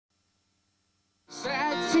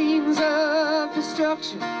means of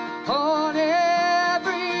destruction on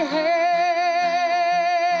every hand.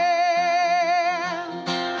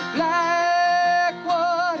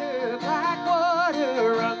 Blackwater,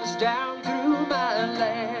 blackwater runs down through my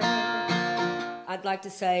land. I'd like to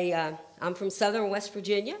say I'm from southern West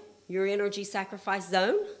Virginia, your energy sacrifice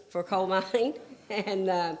zone for coal mining.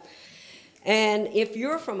 And if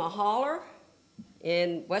you're from a holler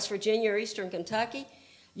in West Virginia or eastern Kentucky,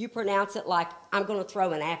 you pronounce it like, I'm going to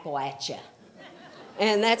throw an apple at you.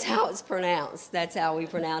 And that's how it's pronounced. That's how we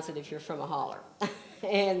pronounce it if you're from a holler.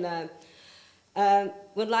 And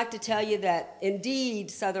would like to tell you that indeed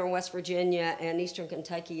southern West Virginia and eastern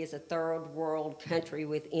Kentucky is a third world country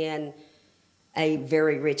within a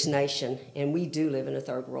very rich nation, and we do live in a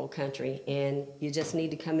third world country, and you just need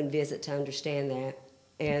to come and visit to understand that.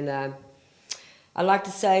 And I'd like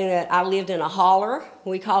to say that I lived in a holler.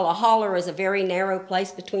 We call a holler as a very narrow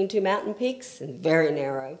place between two mountain peaks, and very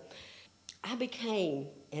narrow. I became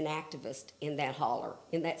an activist in that holler,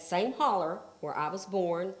 in that same holler where I was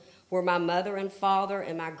born, where my mother and father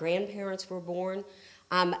and my grandparents were born.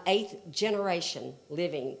 I'm 8th generation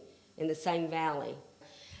living in the same valley.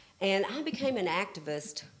 And I became an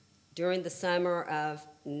activist during the summer of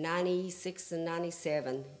 96 and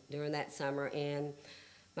 97, during that summer. And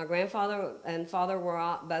my grandfather and father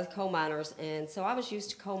were both coal miners, and so I was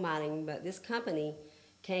used to coal mining, but this company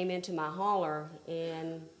came into my holler,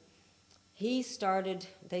 and they started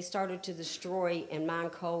to destroy and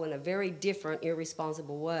mine coal in a very different,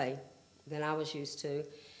 irresponsible way than I was used to.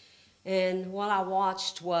 And what I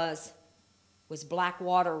watched was black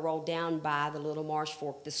water rolled down by the Little Marsh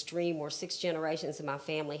Fork, the stream where 6 generations of my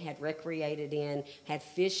family had recreated in, had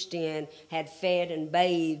fished in, had fed and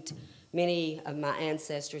bathed many of my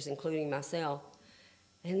ancestors, including myself.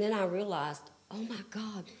 And then I realized, oh my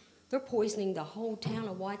God, they're poisoning the whole town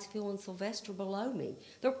of Whitesville and Sylvester below me.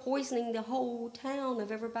 They're poisoning the whole town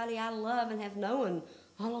of everybody I love and have known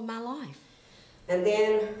all of my life. And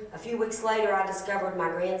then a few weeks later, I discovered my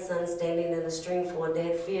grandson standing in a stream full of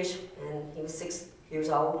dead fish, and he was 6 years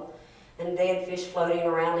old, and dead fish floating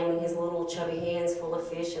around him in his little chubby hands full of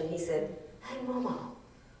fish, and he said, "Hey, Mama,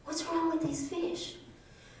 what's wrong with these fish?"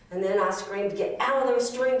 And then I screamed, "Get out of the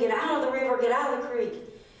stream, get out of the river, get out of the creek."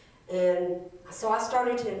 And so I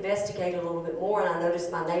started to investigate a little bit more, and I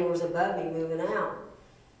noticed my neighbors above me moving out.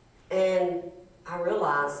 And I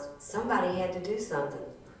realized somebody had to do something.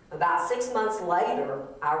 About 6 months later,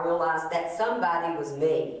 I realized that somebody was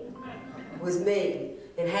me. It was me.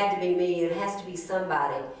 It had to be me. It has to be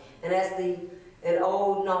somebody. And as an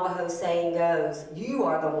old Navajo saying goes, you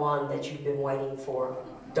are the one that you've been waiting for.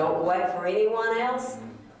 Don't wait for anyone else.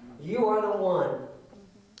 You are the one.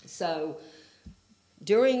 So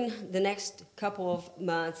during the next couple of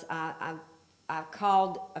months, I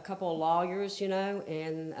called a couple of lawyers, you know,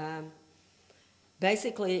 and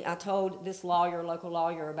basically, I told this lawyer, local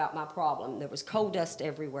lawyer, about my problem. There was coal dust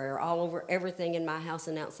everywhere, all over everything in my house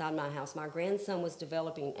and outside my house. My grandson was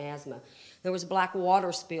developing asthma. There was black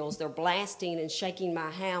water spills. They're blasting and shaking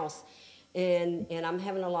my house, and I'm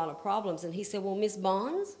having a lot of problems. And he said, "Well, Miss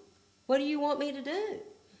Bonds, what do you want me to do?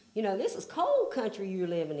 You know, this is coal country you're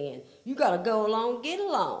living in. You got to go along, get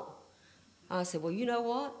along." I said, "Well, you know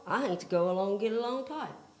what? I ain't to go along, get along type.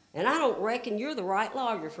 And I don't reckon you're the right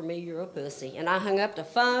lawyer for me, you're a pussy." And I hung up the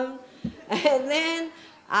phone, and then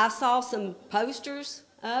I saw some posters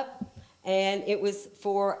up, and it was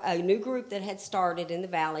for a new group that had started in the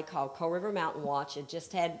valley called Coal River Mountain Watch. It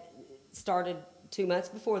just had started 2 months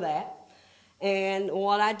before that. And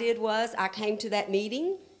what I did was I came to that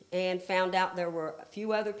meeting and found out there were a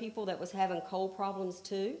few other people that was having coal problems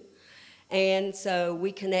too. And so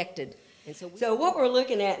we connected. And so what we're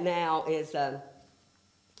looking at now is a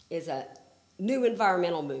new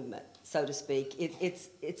environmental movement, so to speak.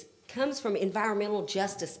 It comes from environmental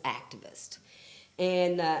justice activists.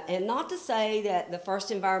 And not to say that the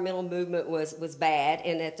first environmental movement was bad,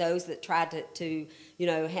 and that those that tried to you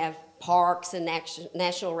know, have parks and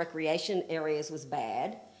national recreation areas was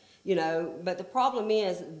bad, you know, but the problem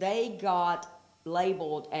is they got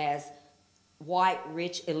labeled as white,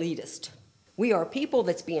 rich, elitist. We are people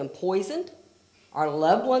that's being poisoned. Our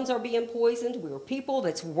loved ones are being poisoned. We're people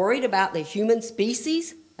that's worried about the human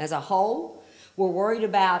species as a whole. We're worried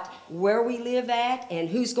about where we live at and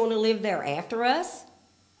who's going to live there after us.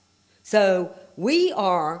 So we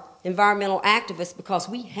are environmental activists because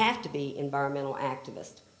we have to be environmental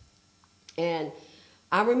activists. And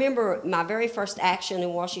I remember my very first action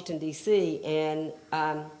in Washington, D.C., and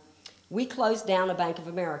we closed down a Bank of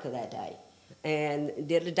America that day and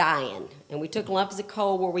did a die-in. And we took lumps of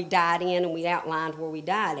coal where we died in, and we outlined where we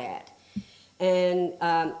died at. And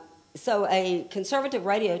So a conservative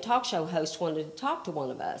radio talk show host wanted to talk to one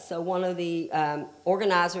of us. So one of the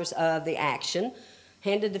organizers of the action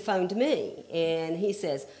handed the phone to me, and he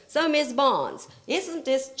says, "So, Ms. Bonds, isn't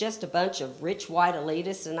this just a bunch of rich white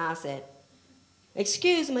elitists?" And I said,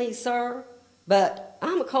 "Excuse me, sir, but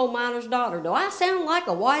I'm a coal miner's daughter. Do I sound like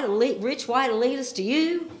a rich white elitist to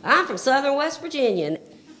you? I'm from Southern West Virginia."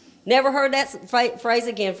 Never heard that phrase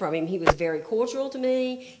again from him. He was very cordial to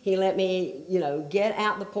me. He let me, get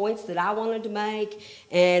out the points that I wanted to make.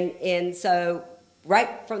 And so right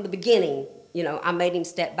from the beginning, I made him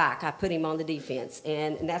step back. I put him on the defense.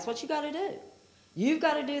 And that's what you got to do. You've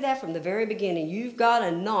got to do that from the very beginning. You've got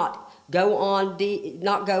to not go on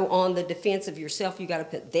the defense of yourself. You've got to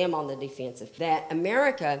put them on the defensive. That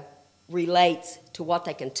America relates to what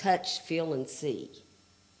they can touch, feel, and see.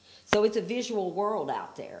 So it's a visual world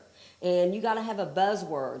out there. And you got to have a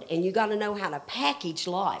buzzword, and you got to know how to package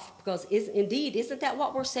life, because isn't that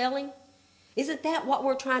what we're selling? Isn't that what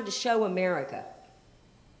we're trying to show America?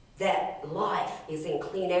 That life is in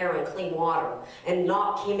clean air and clean water, and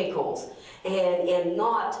not chemicals, and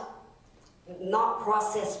not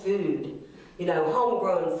processed food,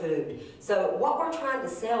 homegrown food. So what we're trying to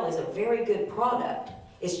sell is a very good product.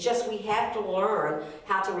 It's just we have to learn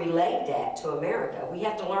how to relate that to America. We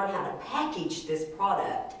have to learn how to package this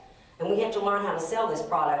product. And we have to learn how to sell this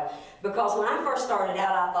product. Because when I first started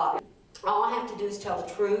out, I thought, all I have to do is tell the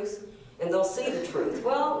truth, and they'll see the truth.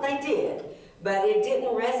 Well, they did. But it didn't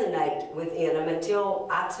resonate within them until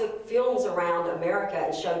I took films around America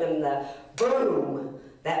and showed them the boom,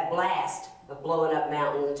 that blast of blowing up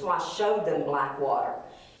mountains, until I showed them blackwater.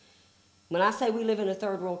 When I say we live in a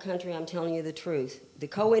third world country, I'm telling you the truth. The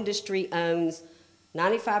coal industry owns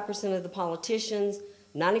 95% of the politicians,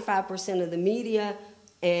 95% of the media,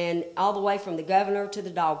 and all the way from the governor to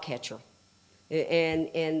the dog catcher.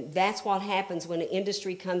 And that's what happens when an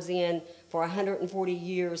industry comes in for 140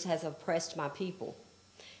 years, has oppressed my people.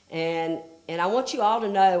 And I want you all to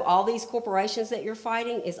know, all these corporations that you're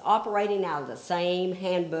fighting is operating out of the same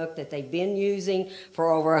handbook that they've been using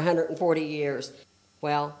for over 140 years.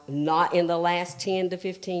 Well, not in the last 10 to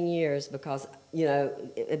 15 years, because,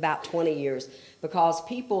 about 20 years. Because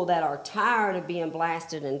people that are tired of being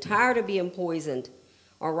blasted and tired of being poisoned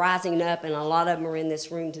are rising up, and a lot of them are in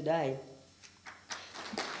this room today.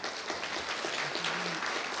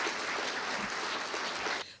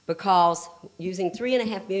 Because using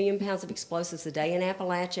 3.5 million pounds of explosives a day in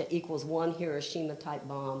Appalachia equals one Hiroshima-type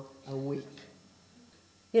bomb a week.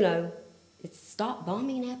 It's stop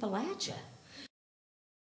bombing Appalachia.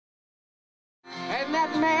 And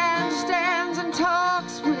that man stands and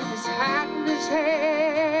talks with his hat in his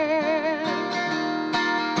hand.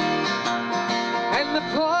 And the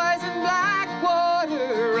poison black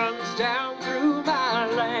water runs down through my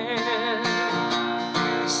land.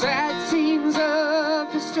 Sad scenes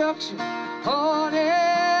of destruction on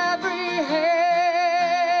every hand.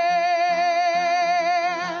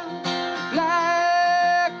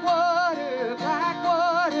 Black water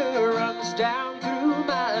runs down